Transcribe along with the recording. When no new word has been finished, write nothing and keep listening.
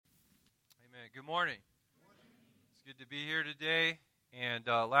Good morning. It's good to be here today. And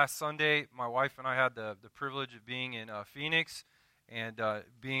last Sunday, my wife and I had the privilege of being in Phoenix and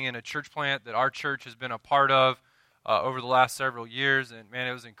being in a church plant that our church has been a part of over the last several years. And man,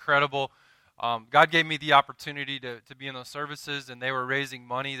 it was incredible. God gave me the opportunity to be in those services, and they were raising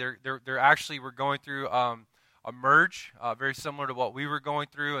money. They're actually were going through a merge, very similar to what we were going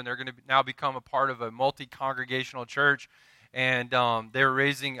through, and they're going to now become a part of a multi-congregational church. And they were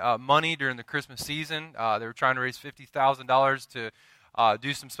raising money during the Christmas season. They were trying to raise $50,000 to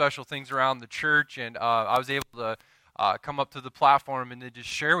do some special things around the church, and I was able to come up to the platform and then just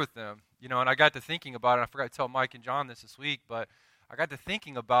share with them. You know, and I got to thinking about it. I forgot to tell Mike and John this week, but I got to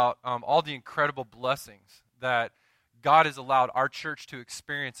thinking about all the incredible blessings that God has allowed our church to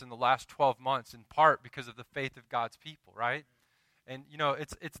experience in the last 12 months, in part because of the faith of God's people, right? And, you know,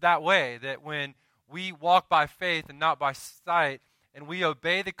 it's that way that when we walk by faith and not by sight, and we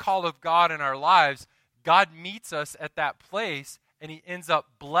obey the call of God in our lives, God meets us at that place, and He ends up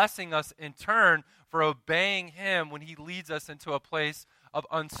blessing us in turn for obeying Him when He leads us into a place of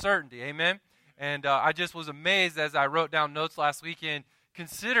uncertainty. Amen? And I just was amazed as I wrote down notes last weekend,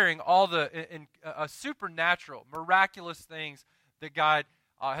 considering all the supernatural, miraculous things that God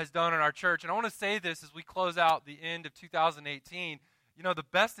has done in our church. And I want to say this as we close out the end of 2018, you know, the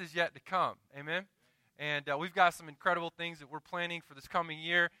best is yet to come. Amen? And we've got some incredible things that we're planning for this coming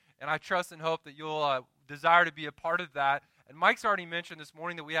year, and I trust and hope that you'll desire to be a part of that. And Mike's already mentioned this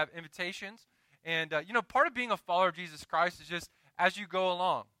morning that we have invitations. And, you know, part of being a follower of Jesus Christ is just as you go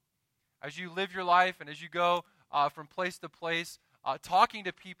along, as you live your life and as you go from place to place, talking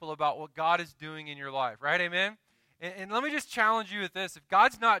to people about what God is doing in your life, right? Amen? And let me just challenge you with this. If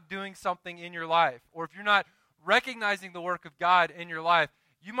God's not doing something in your life, or if you're not recognizing the work of God in your life,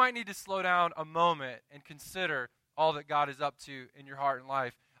 you might need to slow down a moment and consider all that God is up to in your heart and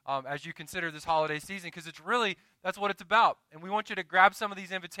life as you consider this holiday season, because that's what it's about. And we want you to grab some of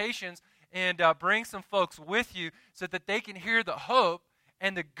these invitations and bring some folks with you so that they can hear the hope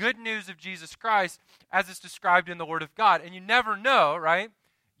and the good news of Jesus Christ as it's described in the Word of God. And you never know, right?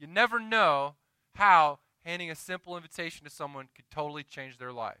 You never know how handing a simple invitation to someone could totally change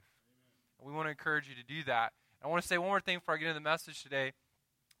their life. And we want to encourage you to do that. I want to say one more thing before I get into the message today.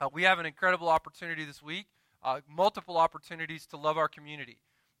 We have an incredible opportunity this week, multiple opportunities to love our community.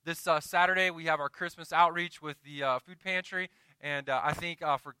 This Saturday, we have our Christmas outreach with the food pantry, and I think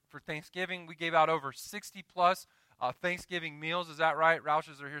for Thanksgiving, we gave out over 60-plus Thanksgiving meals. Is that right?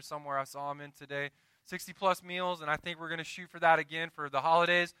 Roush's are here somewhere. I saw them in today. 60-plus meals, and I think we're going to shoot for that again for the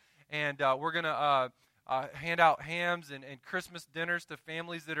holidays, and we're going to hand out hams and Christmas dinners to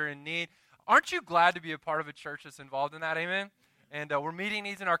families that are in need. Aren't you glad to be a part of a church that's involved in that? Amen? And we're meeting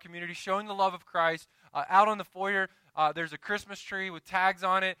needs in our community, showing the love of Christ. Out on the foyer, there's a Christmas tree with tags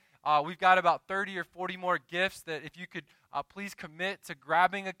on it. We've got about 30 or 40 more gifts that if you could please commit to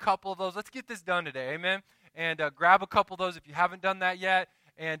grabbing a couple of those. Let's get this done today, amen? And grab a couple of those if you haven't done that yet.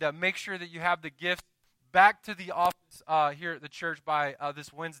 And make sure that you have the gifts back to the office here at the church by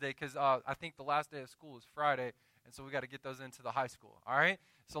this Wednesday, because I think the last day of school is Friday. And so we got to get those into the high school, all right?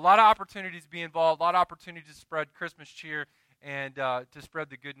 So a lot of opportunities to be involved, a lot of opportunities to spread Christmas cheer and to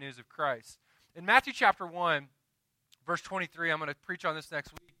spread the good news of Christ. In Matthew chapter 1, verse 23, I'm going to preach on this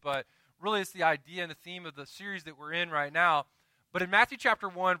next week, but really it's the idea and the theme of the series that we're in right now. But in Matthew chapter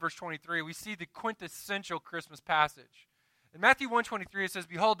 1, verse 23, we see the quintessential Christmas passage. In Matthew 1:23, it says,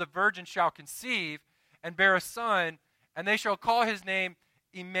 "Behold, the virgin shall conceive and bear a son, and they shall call his name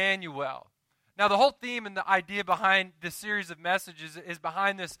Emmanuel." Now, the whole theme and the idea behind this series of messages is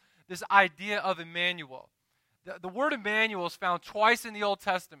behind this idea of Emmanuel. The word Emmanuel is found twice in the Old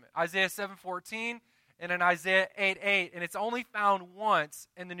Testament, Isaiah 7:14 and in Isaiah 8:8, and it's only found once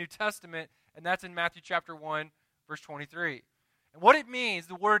in the New Testament, and that's in Matthew chapter 1, verse 23. And what it means,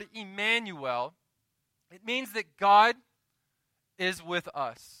 the word Emmanuel, it means that God is with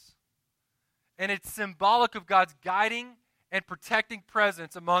us. And it's symbolic of God's guiding and protecting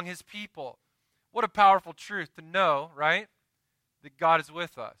presence among His people. What a powerful truth to know, right? That God is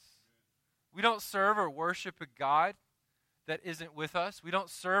with us. We don't serve or worship a God that isn't with us. We don't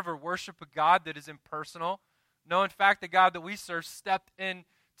serve or worship a God that is impersonal. No, in fact, the God that we serve stepped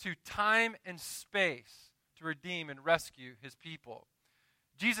into time and space to redeem and rescue His people.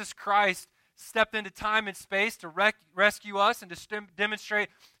 Jesus Christ stepped into time and space to rescue us and to demonstrate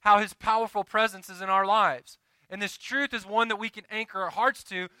how His powerful presence is in our lives. And this truth is one that we can anchor our hearts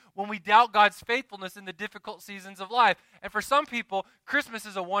to when we doubt God's faithfulness in the difficult seasons of life. And for some people, Christmas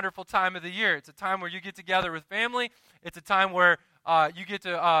is a wonderful time of the year. It's a time where you get together with family. It's a time where you get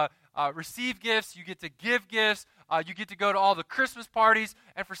to receive gifts. You get to give gifts. You get to go to all the Christmas parties.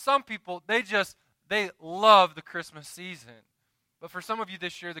 And for some people, they love the Christmas season. But for some of you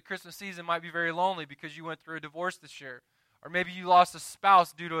this year, the Christmas season might be very lonely because you went through a divorce this year. Or maybe you lost a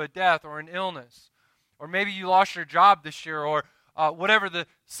spouse due to a death or an illness. Or maybe you lost your job this year, or whatever the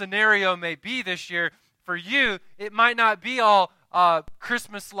scenario may be this year. For you, it might not be all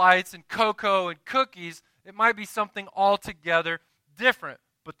Christmas lights and cocoa and cookies. It might be something altogether different.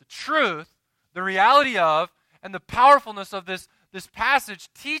 But the truth, the reality of, and the powerfulness of this passage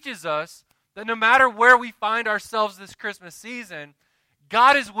teaches us that no matter where we find ourselves this Christmas season,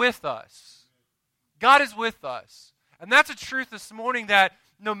 God is with us. God is with us. And that's a truth this morning, that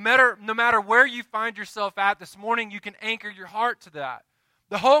no matter where you find yourself at this morning, you can anchor your heart to that.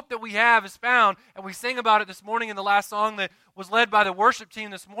 The hope that we have is found, and we sang about it this morning in the last song that was led by the worship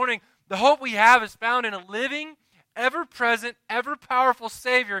team this morning. The hope we have is found in a living, ever-present, ever-powerful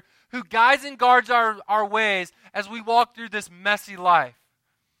Savior who guides and guards our ways as we walk through this messy life.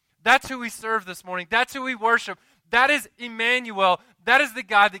 That's who we serve this morning. That's who we worship. That is Emmanuel. That is the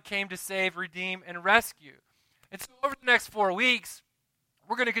God that came to save, redeem, and rescue. And so over the next 4 weeks,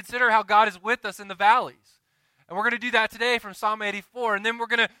 we're going to consider how God is with us in the valleys. And we're going to do that today from Psalm 84. And then we're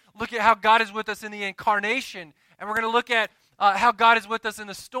going to look at how God is with us in the incarnation. And we're going to look at how God is with us in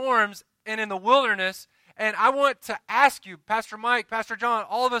the storms and in the wilderness. And I want to ask you, Pastor Mike, Pastor John,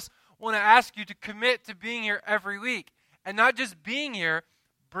 all of us want to ask you to commit to being here every week. And not just being here,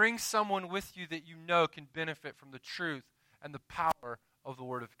 bring someone with you that you know can benefit from the truth and the power of the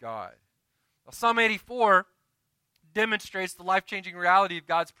Word of God. Now, Psalm 84 demonstrates the life-changing reality of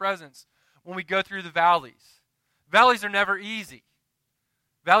God's presence when we go through the valleys. Valleys are never easy.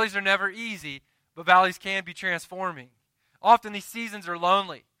 Valleys are never easy, but valleys can be transforming. Often these seasons are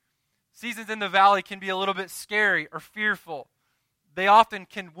lonely. Seasons in the valley can be a little bit scary or fearful. They often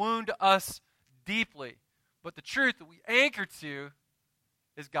can wound us deeply. But the truth that we anchor to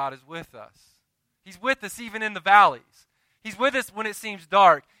is God is with us. He's with us even in the valleys. He's with us when it seems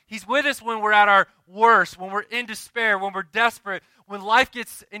dark. He's with us when we're at our worst, when we're in despair, when we're desperate, when life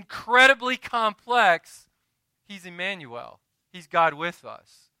gets incredibly complex. He's Emmanuel. He's God with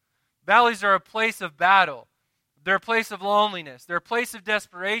us. Valleys are a place of battle. They're a place of loneliness. They're a place of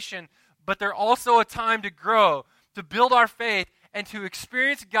desperation, but they're also a time to grow, to build our faith, and to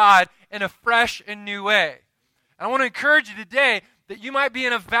experience God in a fresh and new way. And I want to encourage you today that you might be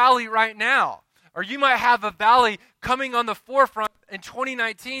in a valley right now, or you might have a valley coming on the forefront in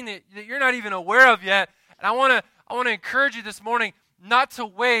 2019 that you're not even aware of yet. And I want to encourage you this morning not to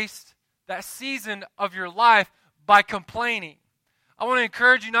waste that season of your life by complaining. I want to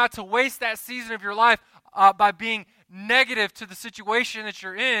encourage you not to waste that season of your life by being negative to the situation that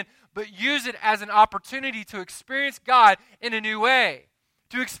you're in, but use it as an opportunity to experience God in a new way,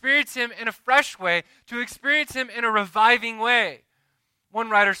 to experience Him in a fresh way, to experience Him in a reviving way. One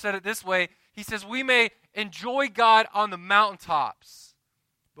writer said it this way. He says, we may enjoy God on the mountaintops,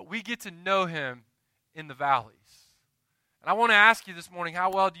 but we get to know Him in the valleys. And I want to ask you this morning,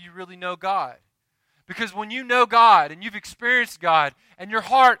 how well do you really know God? Because when you know God and you've experienced God and your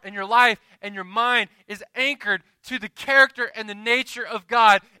heart and your life and your mind is anchored to the character and the nature of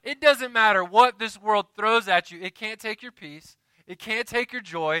God, it doesn't matter what this world throws at you. It can't take your peace. It can't take your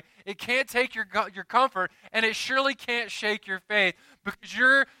joy. It can't take your comfort. And it surely can't shake your faith, because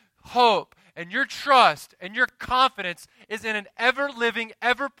your hope and your trust and your confidence is in an ever-living,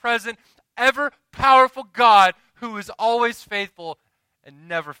 ever-present, ever-powerful God who is always faithful and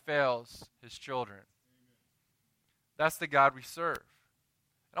never fails His children. That's the God we serve.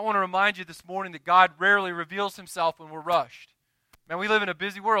 And I want to remind you this morning that God rarely reveals Himself when we're rushed. Man, we live in a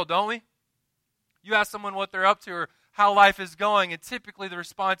busy world, don't we? You ask someone what they're up to or how life is going, and typically the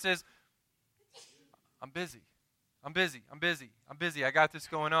response is, I'm busy. I'm busy. I'm busy. I'm busy. I got this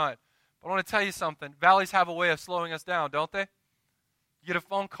going on. But I want to tell you something. Valleys have a way of slowing us down, don't they? You get a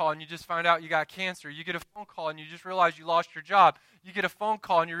phone call and you just find out you got cancer. You get a phone call and you just realize you lost your job. You get a phone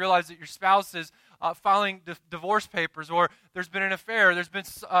call and you realize that your spouse is filing divorce papers, or there's been an affair. There's been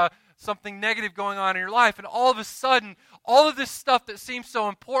something negative going on in your life. And all of a sudden, all of this stuff that seems so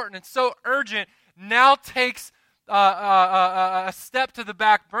important and so urgent now takes a step to the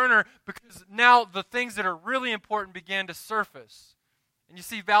back burner, because now the things that are really important begin to surface. And you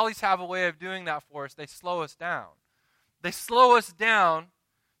see, valleys have a way of doing that for us. They slow us down. They slow us down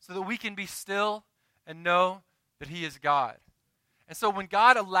so that we can be still and know that He is God. And so when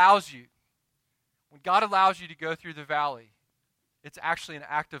God allows you to go through the valley, it's actually an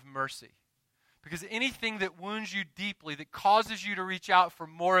act of mercy. Because anything that wounds you deeply, that causes you to reach out for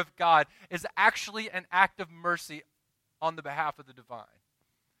more of God, is actually an act of mercy on the behalf of the divine.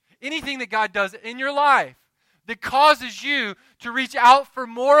 anything that God does in your life that causes you to reach out for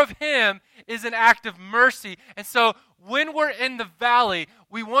more of Him is an act of mercy. And so when we're in the valley,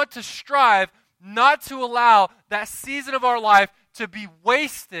 we want to strive not to allow that season of our life to be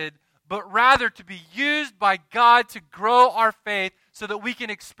wasted, but rather to be used by God to grow our faith so that we can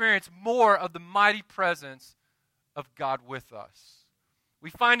experience more of the mighty presence of God with us.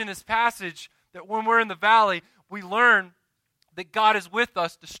 We find in this passage that when we're in the valley, we learn that God is with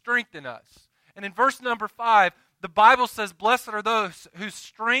us to strengthen us. And in verse number 5, the Bible says, "Blessed are those whose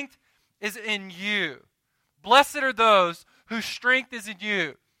strength is in you." Blessed are those whose strength is in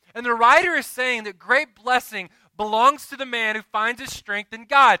you. And the writer is saying that great blessing belongs to the man who finds his strength in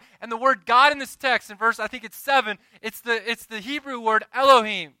God. And the word God in this text, in verse, I think it's 7, it's the Hebrew word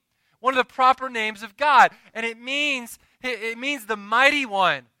Elohim, one of the proper names of God. And it means the mighty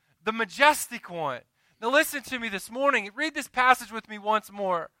one, the majestic one. Now listen to me this morning. Read this passage with me once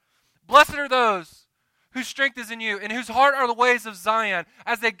more. Blessed are those whose strength is in you, and whose heart are the ways of Zion.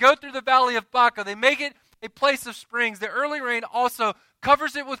 As they go through the valley of Baca, they make it a place of springs. The early rain also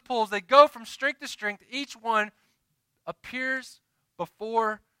covers it with pools. They go from strength to strength. Each one appears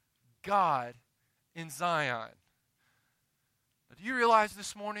before God in Zion. Now, do you realize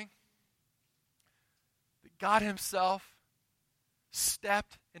this morning that God Himself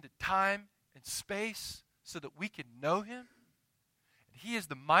stepped into time and space so that we can know Him? And He is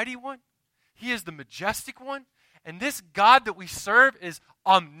the mighty one. He is the majestic one. And this God that we serve is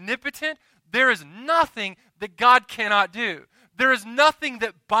omnipotent. There is nothing that God cannot do. There is nothing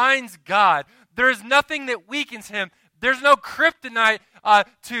that binds God. There is nothing that weakens Him. There's no kryptonite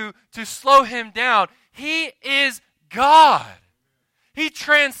to slow Him down. He is God. He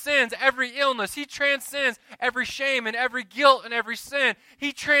transcends every illness. He transcends every shame and every guilt and every sin.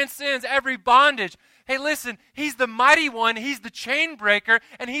 He transcends every bondage. Hey, listen, He's the mighty one. He's the chain breaker,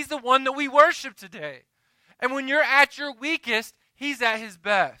 and He's the one that we worship today. And when you're at your weakest, He's at His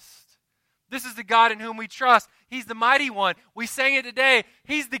best. This is the God in whom we trust. He's the mighty one. We sang it today.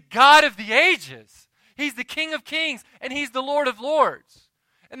 He's the God of the ages. He's the King of kings, and He's the Lord of lords.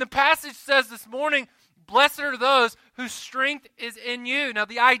 And the passage says this morning, blessed are those whose strength is in you. Now,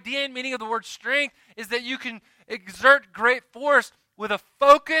 the idea and meaning of the word strength is that you can exert great force with a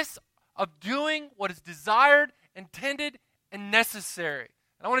focus of doing what is desired, intended, and necessary.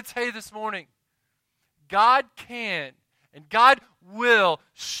 And I want to tell you this morning, God can and God will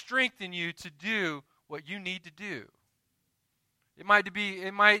strengthen you to do what you need to do. It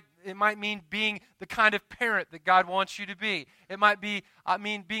might mean being the kind of parent that God wants you to be. It might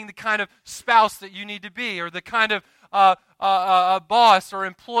mean being the kind of spouse that you need to be, or the kind of boss or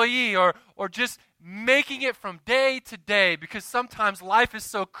employee, or just making it from day to day, because sometimes life is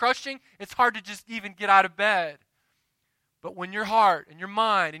so crushing, it's hard to just even get out of bed. But when your heart and your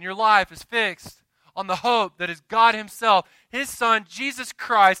mind and your life is fixed on the hope that is God Himself, His Son, Jesus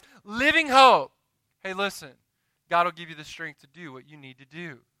Christ, living hope, hey, listen, God will give you the strength to do what you need to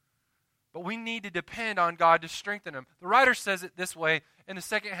do. But we need to depend on God to strengthen Him. The writer says it this way in the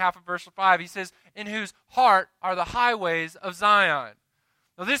second half of verse 5. He says, in whose heart are the highways of Zion.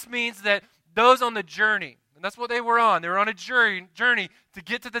 Now this means that those on the journey, and that's what they were on. They were on a journey to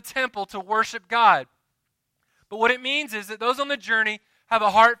get to the temple to worship God. But what it means is that those on the journey have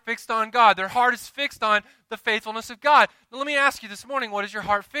a heart fixed on God. Their heart is fixed on the faithfulness of God. Now let me ask you this morning, what is your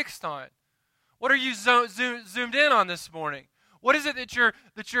heart fixed on? What are you zoomed in on this morning? What is it that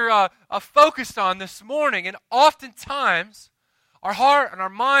you're focused on this morning? And oftentimes, our heart and our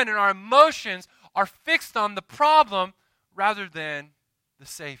mind and our emotions are fixed on the problem rather than the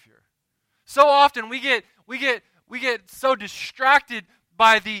Savior. So often we get so distracted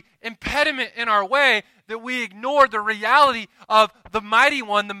by the impediment in our way that we ignore the reality of the mighty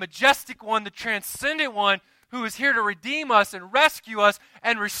one, the majestic one, the transcendent one, who is here to redeem us and rescue us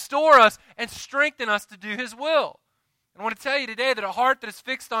and restore us and strengthen us to do His will. And I want to tell you today that a heart that is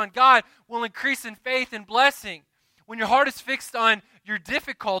fixed on God will increase in faith and blessing. When your heart is fixed on your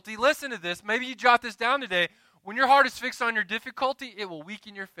difficulty, listen to this, maybe you jot this down today. When your heart is fixed on your difficulty, it will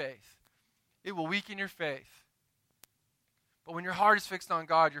weaken your faith. It will weaken your faith. But when your heart is fixed on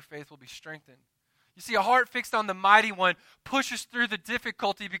God, your faith will be strengthened. You see, a heart fixed on the mighty one pushes through the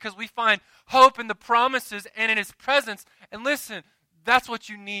difficulty because we find hope in the promises and in His presence. And listen, that's what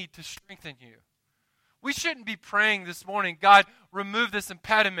you need to strengthen you. We shouldn't be praying this morning, God, remove this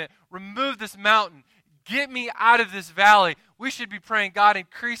impediment, remove this mountain, get me out of this valley. We should be praying, God,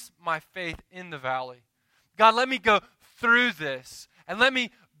 increase my faith in the valley. God, let me go through this and let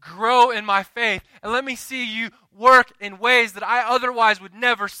me grow in my faith, and let me see You work in ways that I otherwise would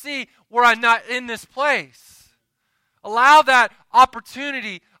never see were I not in this place. Allow that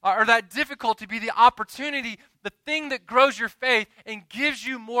opportunity or that difficulty be the opportunity, the thing that grows your faith and gives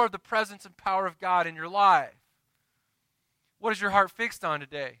you more of the presence and power of God in your life. What is your heart fixed on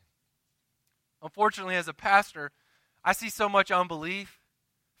today? Unfortunately, as a pastor, I see so much unbelief,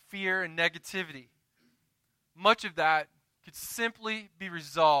 fear, and negativity. Much of that could simply be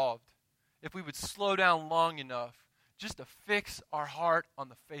resolved if we would slow down long enough just to fix our heart on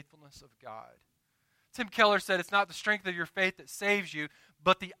the faithfulness of God. Tim Keller said it's not the strength of your faith that saves you,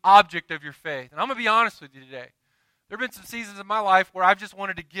 but the object of your faith. And I'm going to be honest with you today. There have been some seasons in my life where I've just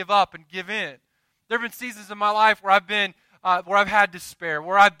wanted to give up and give in. There have been seasons in my life where I've had despair,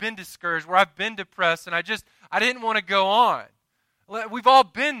 where I've been discouraged, where I've been depressed, and I didn't want to go on. We've all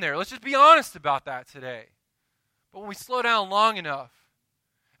been there. Let's just be honest about that today. But when we slow down long enough,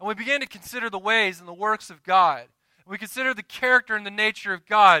 and we begin to consider the ways and the works of God, and we consider the character and the nature of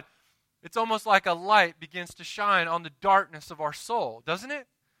God, it's almost like a light begins to shine on the darkness of our soul, doesn't it?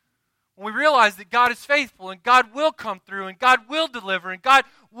 When we realize that God is faithful, and God will come through, and God will deliver, and God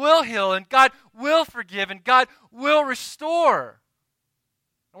will heal, and God will forgive, and God will restore.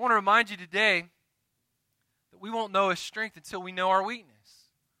 I want to remind you today that we won't know His strength until we know our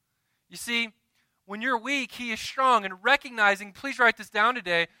weakness. You see, when you're weak, He is strong, and recognizing, please write this down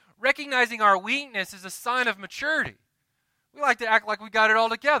today, recognizing our weakness is a sign of maturity. We like to act like we got it all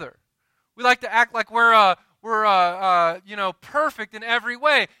together. We like to act like we're perfect in every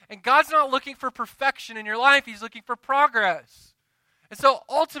way. And God's not looking for perfection in your life. He's looking for progress. And so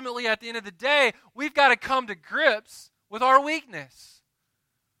ultimately, at the end of the day, we've got to come to grips with our weakness.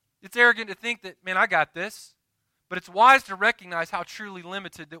 It's arrogant to think that, man, I got this. But it's wise to recognize how truly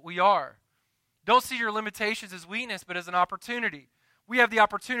limited that we are. Don't see your limitations as weakness, but as an opportunity. We have the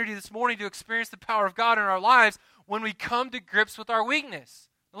opportunity this morning to experience the power of God in our lives when we come to grips with our weakness.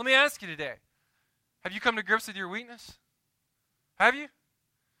 Now, let me ask you today, have you come to grips with your weakness? Have you?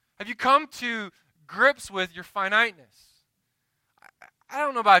 Have you come to grips with your finiteness? I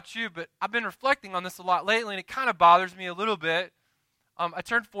don't know about you, but I've been reflecting on this a lot lately, and it kind of bothers me a little bit. I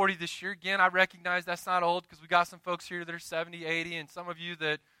turned 40 this year. Again, I recognize that's not old because we got some folks here that are 70, 80, and some of you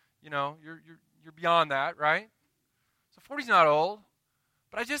that, you're beyond that, right? So 40's not old.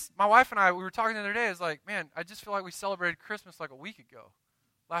 But my wife and I, we were talking the other day, it's like, man, I just feel like we celebrated Christmas like a week ago,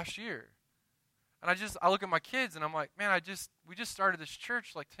 last year. And I look at my kids and I'm like, man, we just started this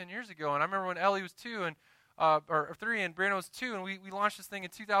church like 10 years ago. And I remember when Ellie was 2 or 3 and Brandon was 2, and we launched this thing in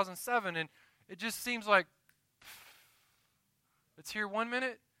 2007, and it just seems like it's here one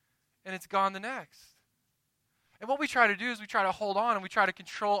minute and it's gone the next. And what we try to do is we try to hold on and we try to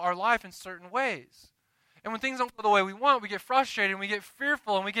control our life in certain ways. And when things don't go the way we want, we get frustrated and we get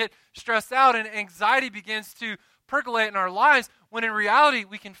fearful and we get stressed out, and anxiety begins to percolate in our lives, when in reality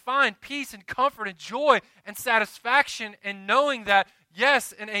we can find peace and comfort and joy and satisfaction in knowing that,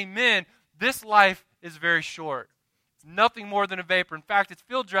 yes and amen, this life is very short. It's nothing more than a vapor. In fact, it's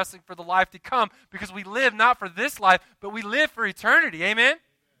field dressing for the life to come, because we live not for this life, but we live for eternity. Amen?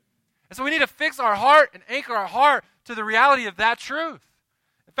 And so we need to fix our heart and anchor our heart to the reality of that truth.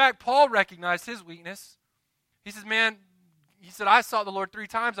 In fact, Paul recognized his weakness. He said, I sought the Lord 3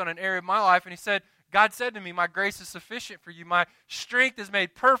 times on an area of my life, and he said, God said to me, my grace is sufficient for you. My strength is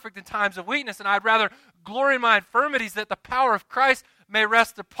made perfect in times of weakness, and I'd rather glory in my infirmities that the power of Christ may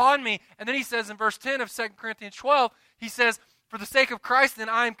rest upon me. And then he says in verse 10 of 2 Corinthians 12, he says, for the sake of Christ, then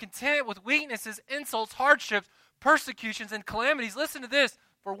I am content with weaknesses, insults, hardships, persecutions, and calamities. Listen to this.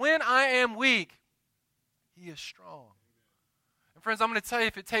 For when I am weak, He is strong. And friends, I'm going to tell you,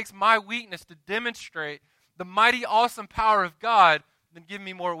 if it takes my weakness to demonstrate the mighty, awesome power of God, then give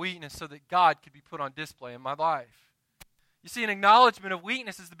me more weakness so that God could be put on display in my life. You see, an acknowledgement of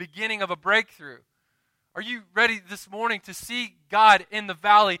weakness is the beginning of a breakthrough. Are you ready this morning to see God in the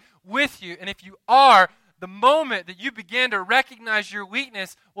valley with you? And if you are, the moment that you begin to recognize your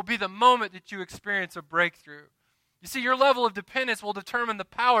weakness will be the moment that you experience a breakthrough. You see, your level of dependence will determine the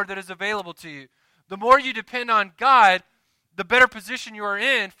power that is available to you. The more you depend on God, the better position you are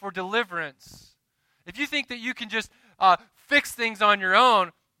in for deliverance. If you think that you can just fix things on your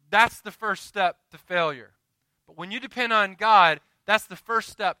own, that's the first step to failure. But when you depend on God, that's the first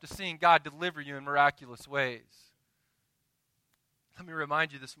step to seeing God deliver you in miraculous ways. Let me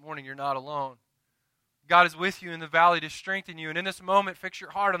remind you this morning, you're not alone. God is with you in the valley to strengthen you. And in this moment, fix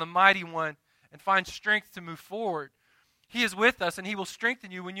your heart on the mighty one and find strength to move forward. He is with us, and He will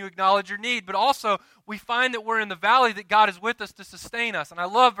strengthen you when you acknowledge your need. But also, we find that we're in the valley, that God is with us to sustain us. And I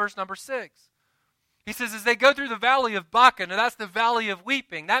love verse number 6. He says, as they go through the valley of Baca, now that's the valley of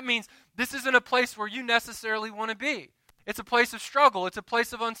weeping. That means this isn't a place where you necessarily want to be. It's a place of struggle. It's a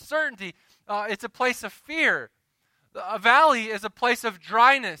place of uncertainty. It's a place of fear. A valley is a place of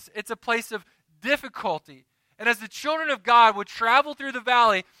dryness. It's a place of difficulty. And as the children of God would travel through the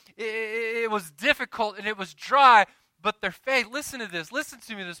valley, it was difficult and it was dry, but their faith, listen to this, listen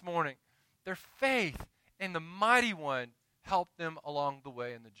to me this morning, their faith in the mighty one helped them along the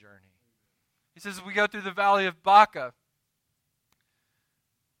way in the journey. He says, as we go through the valley of Baca,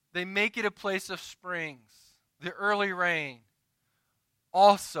 they make it a place of springs. The early rain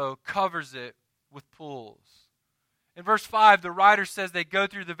also covers it with pools. In verse 5, the writer says they go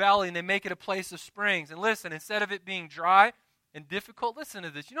through the valley and they make it a place of springs. And listen, instead of it being dry and difficult, listen to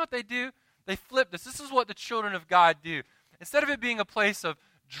this. You know what they do? They flip this. This is what the children of God do. Instead of it being a place of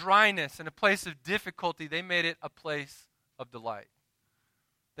dryness and a place of difficulty, they made it a place of delight.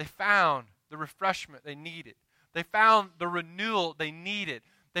 They found the refreshment they needed. They found the renewal they needed.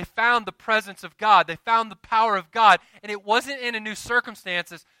 They found the presence of God. They found the power of God. And it wasn't in a new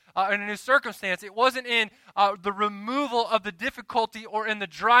circumstance. It wasn't in the removal of the difficulty or in the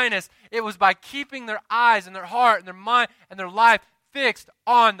dryness. It was by keeping their eyes and their heart and their mind and their life fixed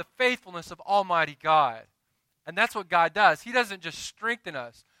on the faithfulness of Almighty God. And that's what God does. He doesn't just strengthen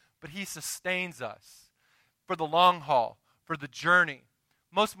us, but He sustains us for the long haul, for the journey.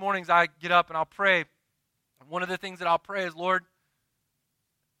 Most mornings I get up and I'll pray. One of the things that I'll pray is, Lord,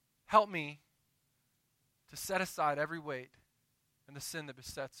 help me to set aside every weight and the sin that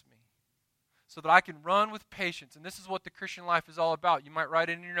besets me, so that I can run with patience. And this is what the Christian life is all about. You might write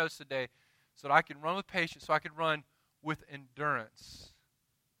it in your notes today, so that I can run with patience, so I can run with endurance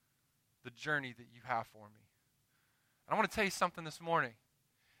the journey that you have for me. And I want to tell you something this morning.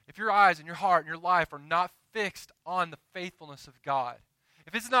 If your eyes and your heart and your life are not fixed on the faithfulness of God,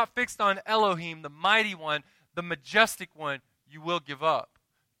 if it's not fixed on Elohim, the mighty one, the majestic one, you will give up.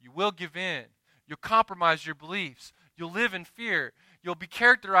 You will give in. You'll compromise your beliefs. You'll live in fear. You'll be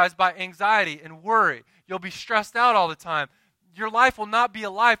characterized by anxiety and worry. You'll be stressed out all the time. Your life will not be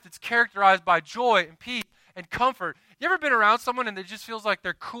a life that's characterized by joy and peace and comfort. You ever been around someone and it just feels like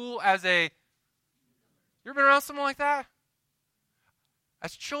they're cool as a... You ever been around someone like that?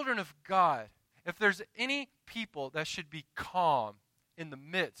 As children of God, if there's any people that should be calm in the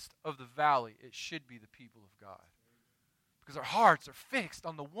midst of the valley, it should be the people of God. Because our hearts are fixed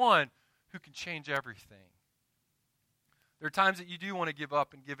on the one who can change everything. There are times that you do want to give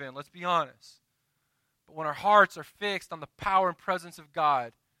up and give in, let's be honest. But when our hearts are fixed on the power and presence of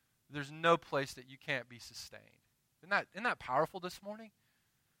God, there's no place that you can't be sustained. Isn't that powerful this morning?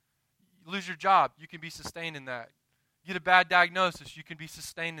 You lose your job, you can be sustained in that. You get a bad diagnosis, you can be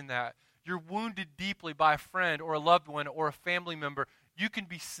sustained in that. You're wounded deeply by a friend or a loved one or a family member, you can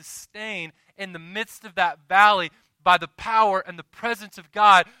be sustained in the midst of that valley by the power and the presence of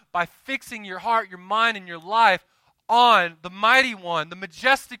God, by fixing your heart, your mind, and your life on the mighty one, the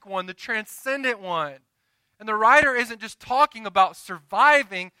majestic one, the transcendent one. And the writer isn't just talking about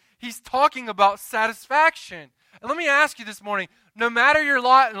surviving, he's talking about satisfaction. And let me ask you this morning, no matter your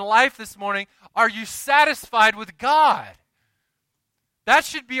lot in life this morning, are you satisfied with God? That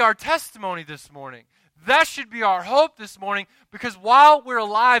should be our testimony this morning. That should be our hope this morning, because while we're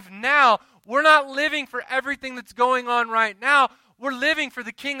alive now, we're not living for everything that's going on right now. We're living for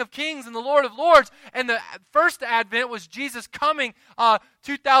the King of Kings and the Lord of Lords. And the first advent was Jesus coming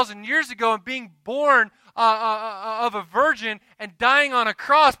 2,000 years ago and being born of a virgin and dying on a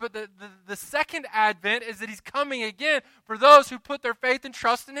cross. But the second advent is that He's coming again for those who put their faith and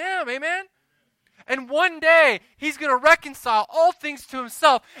trust in Him. Amen? And one day, He's going to reconcile all things to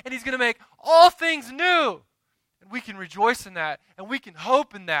Himself, and He's going to make all things new. And we can rejoice in that, and we can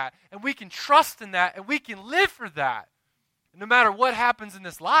hope in that, and we can trust in that, and we can live for that. And no matter what happens in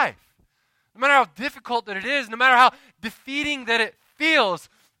this life, no matter how difficult that it is, no matter how defeating that it feels,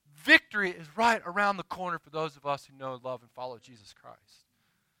 victory is right around the corner for those of us who know, love, and follow Jesus Christ.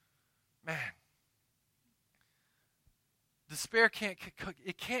 Man. Despair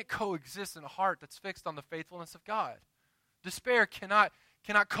can't coexist in a heart that's fixed on the faithfulness of God. Despair cannot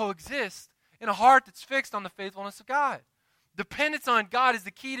coexist in a heart that's fixed on the faithfulness of God. Dependence on God is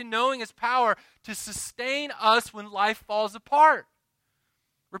the key to knowing His power to sustain us when life falls apart.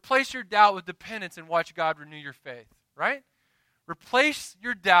 Replace your doubt with dependence and watch God renew your faith, right? Replace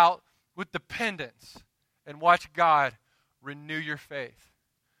your doubt with dependence and watch God renew your faith.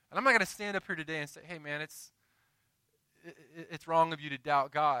 And I'm not going to stand up here today and say, hey man, it's wrong of you to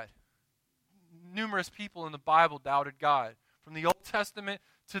doubt God. Numerous people in the Bible doubted God, from the Old Testament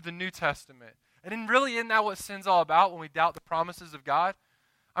to the New Testament. And then really, isn't that what sin's all about, when we doubt the promises of God?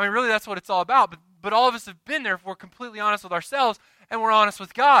 I mean, really, that's what it's all about. But all of us have been there if we're completely honest with ourselves and we're honest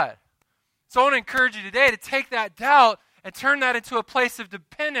with God. So I want to encourage you today to take that doubt and turn that into a place of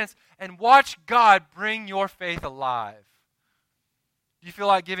dependence and watch God bring your faith alive. Do you feel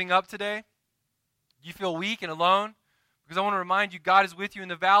like giving up today? Do you feel weak and alone? Because I want to remind you, God is with you in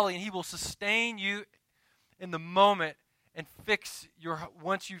the valley, and He will sustain you in the moment and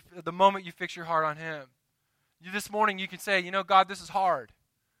the moment you fix your heart on Him. This morning you can say, God, this is hard.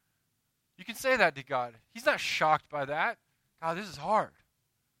 You can say that to God. He's not shocked by that. God, this is hard.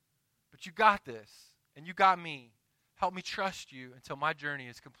 But you got this, and you got me. Help me trust you until my journey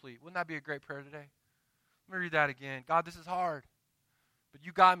is complete. Wouldn't that be a great prayer today? Let me read that again. God, this is hard, but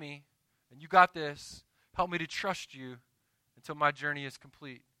you got me, and you got this. Help me to trust you until my journey is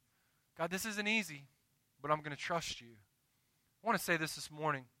complete. God, this isn't easy, but I'm going to trust you. I want to say this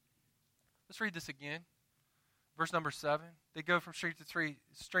morning. Let's read this again. Verse number 7. They go from strength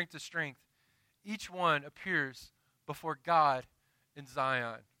to strength. Each one appears before God in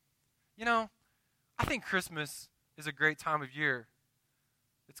Zion. I think Christmas is a great time of year.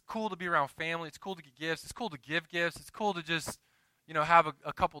 It's cool to be around family. It's cool to get gifts. It's cool to give gifts. It's cool to just, have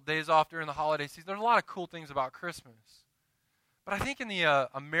a couple days off during the holiday season. There's a lot of cool things about Christmas. But I think in the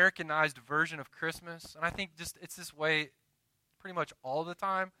Americanized version of Christmas, and I think just it's this way pretty much all the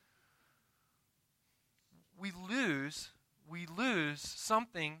time, we lose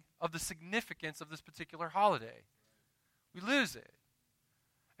something of the significance of this particular holiday. We lose it.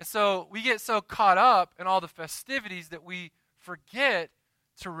 And so we get so caught up in all the festivities that we forget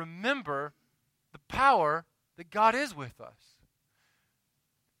to remember the power that God is with us.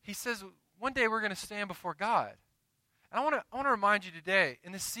 He says one day we're going to stand before God. And I want to remind you today,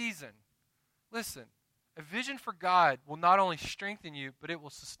 in this season, listen, a vision for God will not only strengthen you, but it will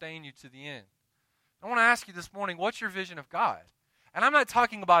sustain you to the end. I want to ask you this morning, what's your vision of God? And I'm not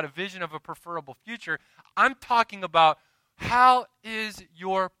talking about a vision of a preferable future. I'm talking about how is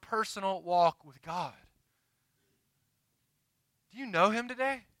your personal walk with God? Do you know Him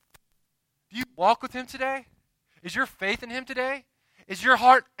today? Do you walk with Him today? Is your faith in Him today? Is your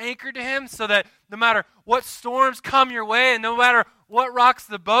heart anchored to Him so that no matter what storms come your way and no matter what rocks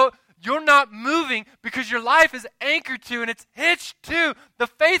the boat, you're not moving because your life is anchored to and it's hitched to the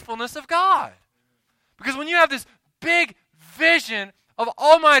faithfulness of God? Because when you have this big vision of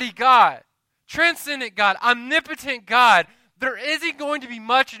Almighty God, transcendent God, omnipotent God, there isn't going to be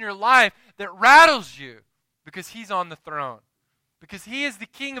much in your life that rattles you because He's on the throne. Because He is the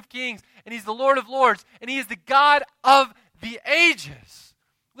King of Kings and He's the Lord of Lords and He is the God of the ages.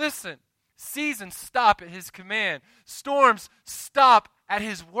 Listen, seasons stop at His command. Storms stop at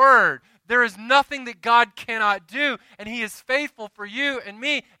His word. There is nothing that God cannot do, and He is faithful for you and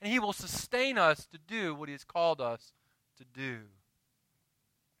me, and He will sustain us to do what He has called us to do.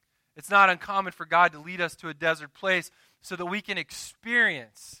 It's not uncommon for God to lead us to a desert place so that we can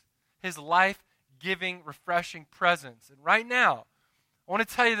experience His life-giving, refreshing presence. And right now, I want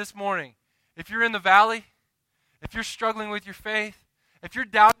to tell you this morning, if you're in the valley, if you're struggling with your faith, if you're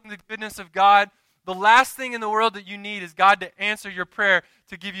doubting the goodness of God, the last thing in the world that you need is God to answer your prayer,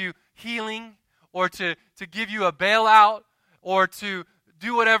 to give you healing, or to give you a bailout, or to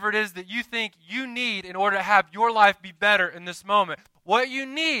do whatever it is that you think you need in order to have your life be better in this moment. What you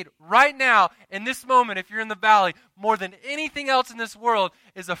need right now, in this moment, if you're in the valley, more than anything else in this world,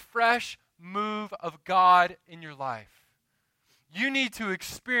 is a fresh move of God in your life. You need to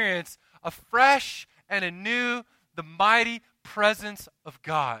experience a fresh and anew, the mighty presence of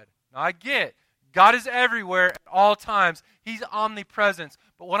God. Now I get God is everywhere at all times. He's omnipresent.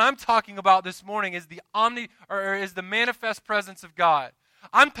 But what I'm talking about this morning is the manifest presence of God.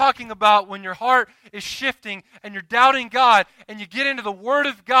 I'm talking about when your heart is shifting and you're doubting God and you get into the Word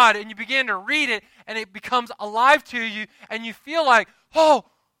of God and you begin to read it and it becomes alive to you and you feel like, oh,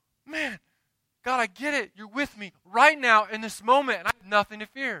 man, God, I get it. You're with me right now in this moment and I have nothing to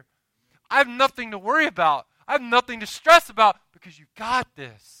fear. I have nothing to worry about. I have nothing to stress about because you got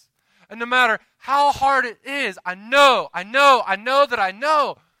this. And no matter how hard it is, I know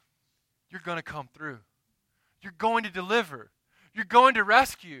you're going to come through. You're going to deliver. You're going to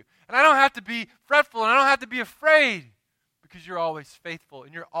rescue. And I don't have to be fretful and I don't have to be afraid because you're always faithful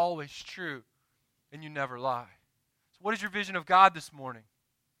and you're always true and you never lie. So what is your vision of God this morning?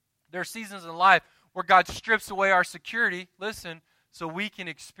 There are seasons in life where God strips away our security, listen, so we can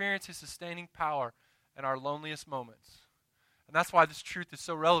experience His sustaining power in our loneliest moments. And that's why this truth is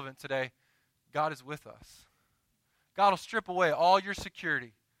so relevant today. God is with us. God will strip away all your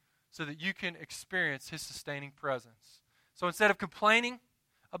security so that you can experience His sustaining presence. So instead of complaining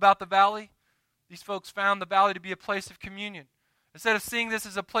about the valley, these folks found the valley to be a place of communion. Instead of seeing this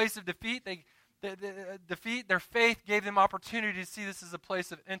as a place of defeat, their faith gave them opportunity to see this as a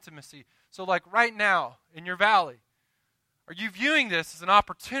place of intimacy. So like right now in your valley, Are you viewing this as an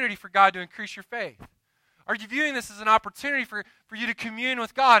opportunity for God to increase your faith? Are you viewing this as an opportunity for you to commune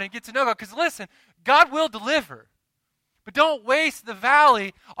with God and get to know God? Because listen, God will deliver. But don't waste the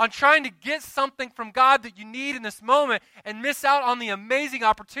valley on trying to get something from God that you need in this moment and miss out on the amazing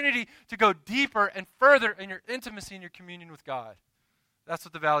opportunity to go deeper and further in your intimacy and your communion with God. That's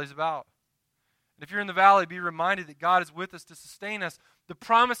what the valley is about. And if you're in the valley, be reminded that God is with us to sustain us. The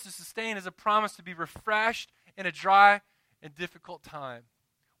promise to sustain is a promise to be refreshed in a dry and difficult time.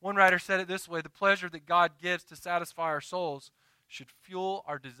 One writer said it this way: the pleasure that God gives to satisfy our souls should fuel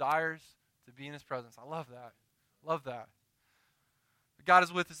our desires to be in His presence. I love that. Love that. But God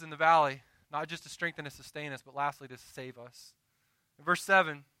is with us in the valley, not just to strengthen and sustain us, but lastly to save us. In verse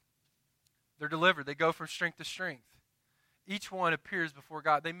 7, they're delivered. They go from strength to strength. Each one appears before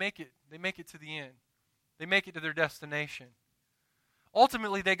God. They make it to the end. They make it to their destination.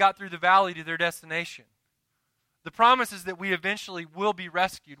 Ultimately, they got through the valley to their destination. The promise is that we eventually will be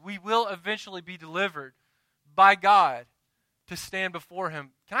rescued. We will eventually be delivered by God to stand before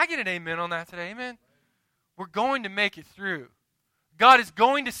Him. Can I get an amen on that today? Amen? We're going to make it through. God is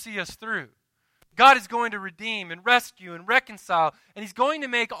going to see us through. God is going to redeem and rescue and reconcile, and He's going to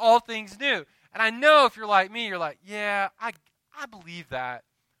make all things new. And I know if you're like me, you're like, yeah, I believe that,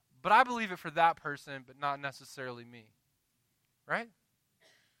 but I believe it for that person, but not necessarily me. Right?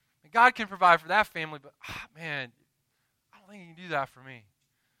 And God can provide for that family, but man, I don't think He can do that for me.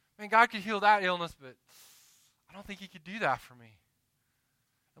 Man, God could heal that illness, but I don't think He could do that for me.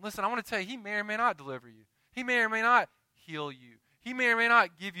 And listen, I want to tell you, He may or may not deliver you. He may or may not heal you. He may or may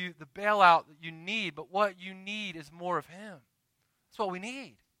not give you the bailout that you need, but what you need is more of Him. That's what we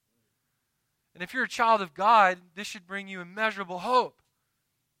need. And if you're a child of God, this should bring you immeasurable hope.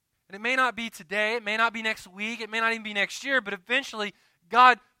 And it may not be today, it may not be next week, it may not even be next year, but eventually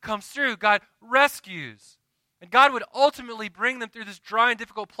God comes through. God rescues. And God would ultimately bring them through this dry and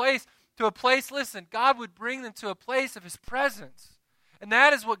difficult place to a place, listen, God would bring them to a place of His presence. And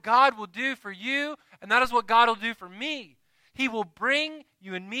that is what God will do for you, and that is what God will do for me. He will bring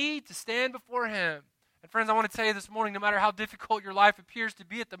you and me to stand before Him. And friends, I want to tell you this morning, no matter how difficult your life appears to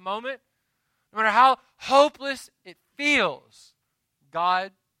be at the moment, no matter how hopeless it feels,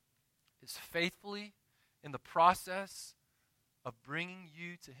 God is faithfully in the process of bringing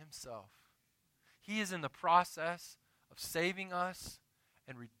you to Himself. He is in the process of saving us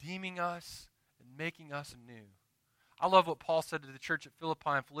and redeeming us and making us anew. I love what Paul said to the church at Philippi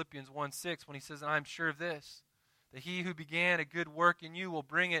in Philippians 1:6 when he says, "And I am sure of this, that He who began a good work in you will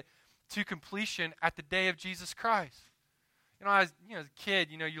bring it to completion at the day of Jesus Christ." As a kid,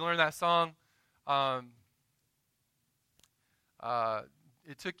 you learn that song.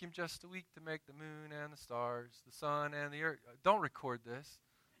 It took Him just a week to make the moon and the stars, the sun and the earth. Don't record this.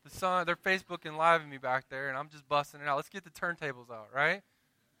 The sun, they're Facebooking live me back there, and I'm just busting it out. Let's get the turntables out, right?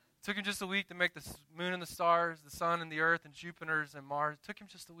 It took Him just a week to make the moon and the stars, the sun and the earth, and Jupiter's and Mars. It took Him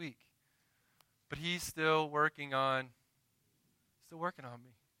just a week. But He's still working on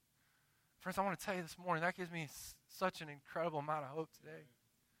me. Friends, I want to tell you this morning, that gives me such an incredible amount of hope today.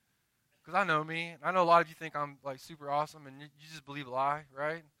 Because I know me, and I know a lot of you think I'm like super awesome, and you just believe a lie,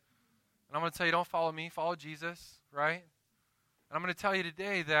 right? And I'm going to tell you, don't follow me, follow Jesus, right? And I'm going to tell you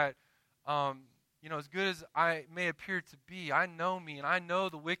today that, as good as I may appear to be, I know me, and I know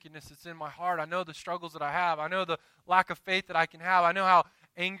the wickedness that's in my heart. I know the struggles that I have. I know the lack of faith that I can have. I know how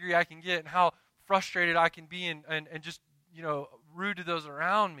angry I can get and how frustrated I can be and just, rude to those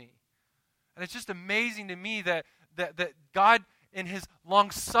around me. And it's just amazing to me that God, in His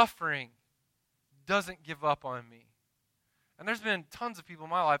long-suffering, doesn't give up on me. And there's been tons of people in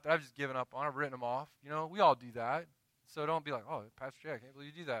my life that I've just given up on. I've written them off. We all do that. So don't be like, oh, Pastor Jay, I can't believe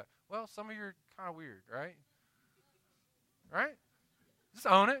you do that. Well, some of you are kind of weird, right? Right? Just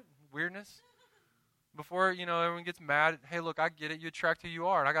own it. Weirdness. Before, everyone gets mad. Hey, look, I get it. You attract who you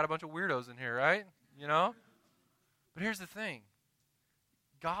are. And I got a bunch of weirdos in here, right? But here's the thing.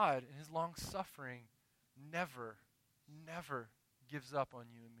 God, in His long-suffering, never gives up on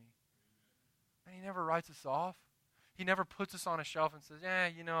you and me. And He never writes us off. He never puts us on a shelf and says,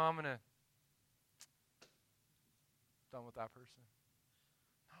 I'm going to done with that person.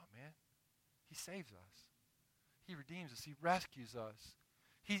 No, man. He saves us. He redeems us. He rescues us.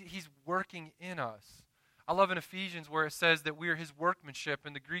 He's working in us. I love in Ephesians where it says that we are His workmanship,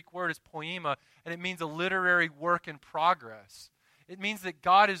 and the Greek word is poema, and it means a literary work in progress. It means that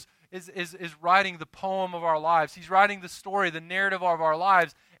God is writing the poem of our lives. He's writing the story, the narrative of our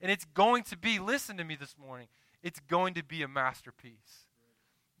lives, and it's going to be, listen to me this morning, it's going to be a masterpiece.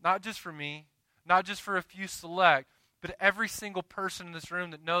 Not just for me, not just for a few select, but every single person in this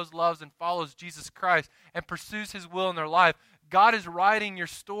room that knows, loves, and follows Jesus Christ and pursues His will in their life. God is writing your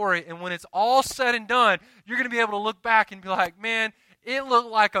story, and when it's all said and done, you're going to be able to look back and be like, man, it looked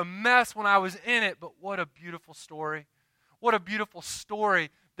like a mess when I was in it, but what a beautiful story. What a beautiful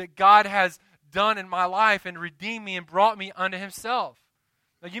story that God has done in my life and redeemed me and brought me unto Himself.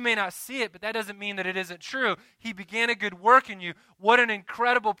 Now, you may not see it, but that doesn't mean that it isn't true. He began a good work in you. What an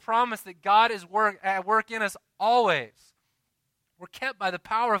incredible promise that God is at work in us always. We're kept by the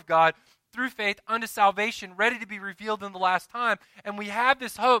power of God through faith unto salvation, ready to be revealed in the last time. And we have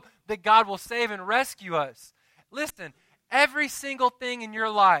this hope that God will save and rescue us. Listen, every single thing in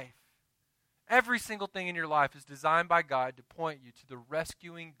your life is designed by God to point you to the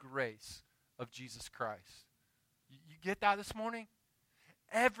rescuing grace of Jesus Christ. You get that this morning?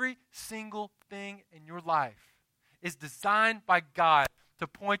 Every single thing in your life is designed by God to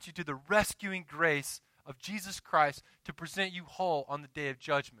point you to the rescuing grace of Jesus Christ to present you whole on the day of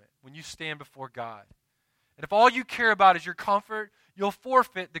judgment when you stand before God. And if all you care about is your comfort, you'll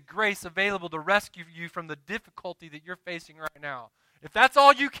forfeit the grace available to rescue you from the difficulty that you're facing right now. If that's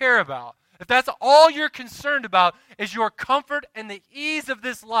all you care about, if that's all you're concerned about is your comfort and the ease of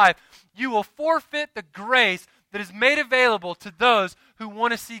this life, you will forfeit the grace that is made available to those who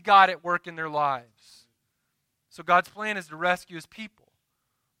want to see God at work in their lives. So God's plan is to rescue His people.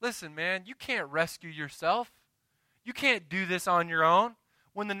 Listen, man, you can't rescue yourself. You can't do this on your own.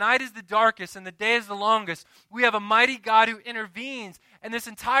 When the night is the darkest and the day is the longest, we have a mighty God who intervenes. And this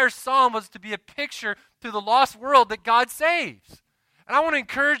entire psalm was to be a picture to the lost world that God saves. And I want to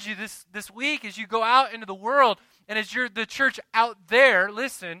encourage you this week as you go out into the world and as you're the church out there,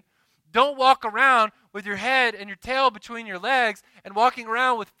 listen, don't walk around with your head and your tail between your legs and walking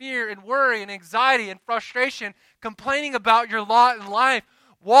around with fear and worry and anxiety and frustration, complaining about your lot in life.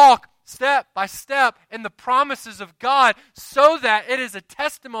 Walk step by step in the promises of God so that it is a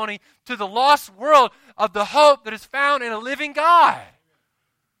testimony to the lost world of the hope that is found in a living God.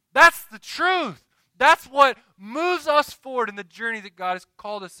 That's the truth. That's what moves us forward in the journey that God has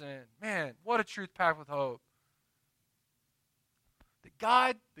called us in. Man, what a truth packed with hope.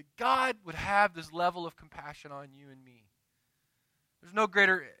 That God would have this level of compassion on you and me. There's no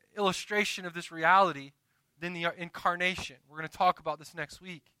greater illustration of this reality than the incarnation. We're going to talk about this next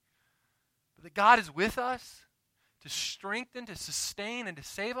week. But that God is with us to strengthen, to sustain, and to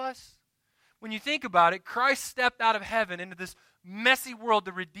save us. When you think about it, Christ stepped out of heaven into this messy world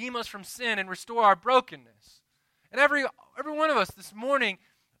to redeem us from sin and restore our brokenness. And every one of us this morning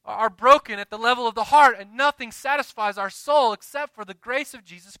are broken at the level of the heart, and nothing satisfies our soul except for the grace of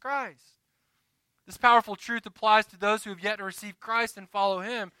Jesus Christ. This powerful truth applies to those who have yet to receive Christ and follow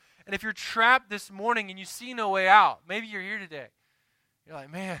Him. And if you're trapped this morning and you see no way out, maybe you're here today. You're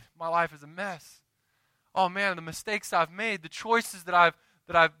like, man, my life is a mess. Oh man, the mistakes I've made, the choices that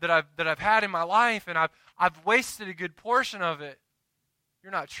I've had in my life, and I've wasted a good portion of it.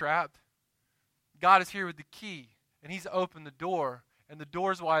 You're not trapped. God is here with the key, and He's opened the door. And the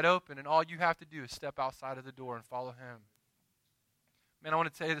door's wide open, and all you have to do is step outside of the door and follow Him. Man, I want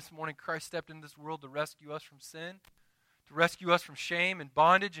to tell you this morning, Christ stepped into this world to rescue us from sin, to rescue us from shame and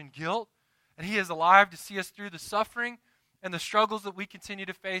bondage and guilt. And He is alive to see us through the suffering and the struggles that we continue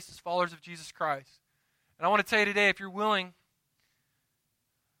to face as followers of Jesus Christ. And I want to tell you today, if you're willing,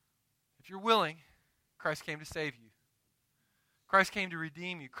 Christ came to save you. Christ came to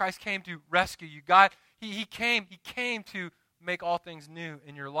redeem you. Christ came to rescue you. God, He came to make all things new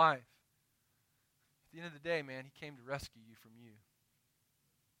in your life. At the end of the day, man, He came to rescue you from you.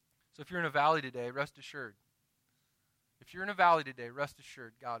 So if you're in a valley today, rest assured. If you're in a valley today, rest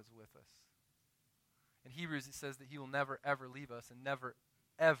assured God is with us. In Hebrews it says that He will never, ever leave us and never,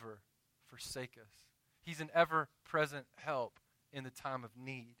 ever forsake us. He's an ever-present help in the time of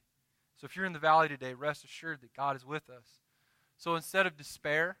need. So if you're in the valley today, rest assured that God is with us. So instead of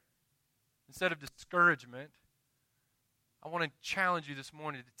despair, instead of discouragement, I want to challenge you this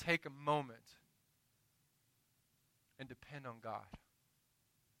morning to take a moment and depend on God.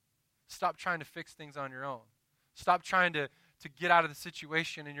 Stop trying to fix things on your own. Stop trying to get out of the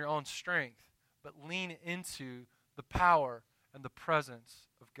situation in your own strength, but lean into the power and the presence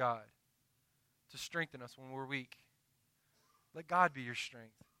of God to strengthen us when we're weak. Let God be your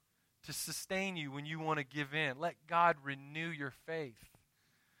strength. To sustain you when you want to give in. Let God renew your faith.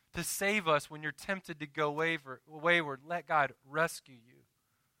 To save us when you're tempted to go wayward. Let God rescue you.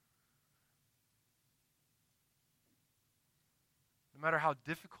 No matter how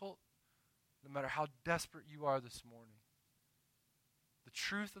difficult, no matter how desperate you are this morning, the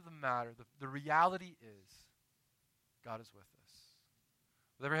truth of the matter, the reality is, God is with us.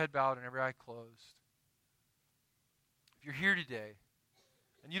 With every head bowed and every eye closed, If you're here today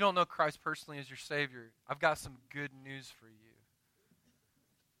and you don't know Christ personally as your Savior, I've got some good news for you.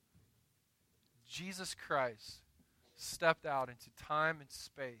 Jesus Christ stepped out into time and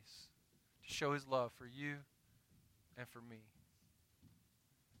space to show his love for you and for me.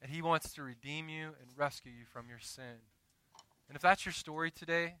 And he wants to redeem you and rescue you from your sin. And if that's your story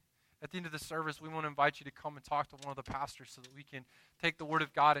today, at the end of the service, we want to invite you to come and talk to one of the pastors so that we can take the Word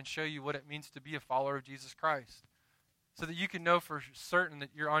of God and show you what it means to be a follower of Jesus Christ. So that you can know for certain that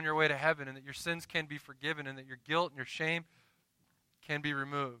you're on your way to heaven and that your sins can be forgiven and that your guilt and your shame can be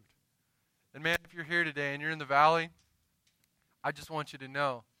removed. And man, if you're here today and you're in the valley, I just want you to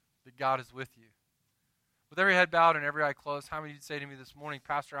know that God is with you. With every head bowed and every eye closed, how many of you say to me this morning,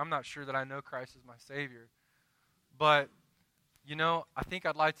 Pastor, I'm not sure that I know Christ as my Savior, but I think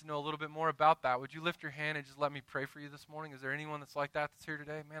I'd like to know a little bit more about that. Would you lift your hand and just let me pray for you this morning? Is there anyone that's like that that's here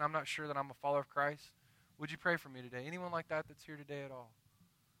today? Man, I'm not sure that I'm a follower of Christ. Would you pray for me today? Anyone like that that's here today at all?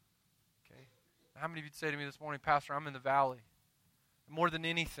 Okay. How many of you say to me this morning, Pastor, I'm in the valley. More than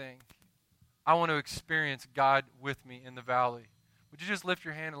anything, I want to experience God with me in the valley. Would you just lift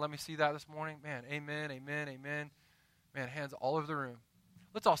your hand and let me see that this morning? Man, amen, amen, amen. Man, hands all over the room.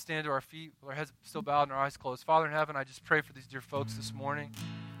 Let's all stand to our feet with our heads still bowed and our eyes closed. Father in heaven, I just pray for these dear folks this morning.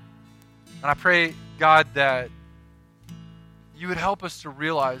 And I pray, God, that you would help us to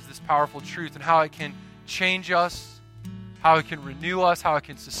realize this powerful truth and how it can change us, how it can renew us, how it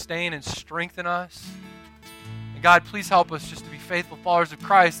can sustain and strengthen us. And God, please help us just to be faithful followers of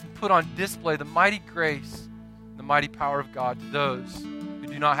Christ and put on display the mighty grace and the mighty power of God to those who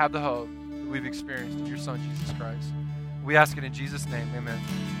do not have the hope that we've experienced in your Son, Jesus Christ. We ask it in Jesus' name. Amen.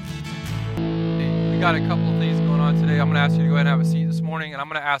 We got a couple of things going on today. I'm going to ask you to go ahead and have a seat this morning, and I'm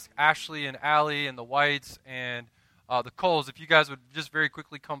going to ask Ashley and Allie and the Whites and the Coles if you guys would just very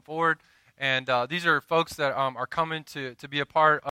quickly come forward. And these are folks that are coming to be a part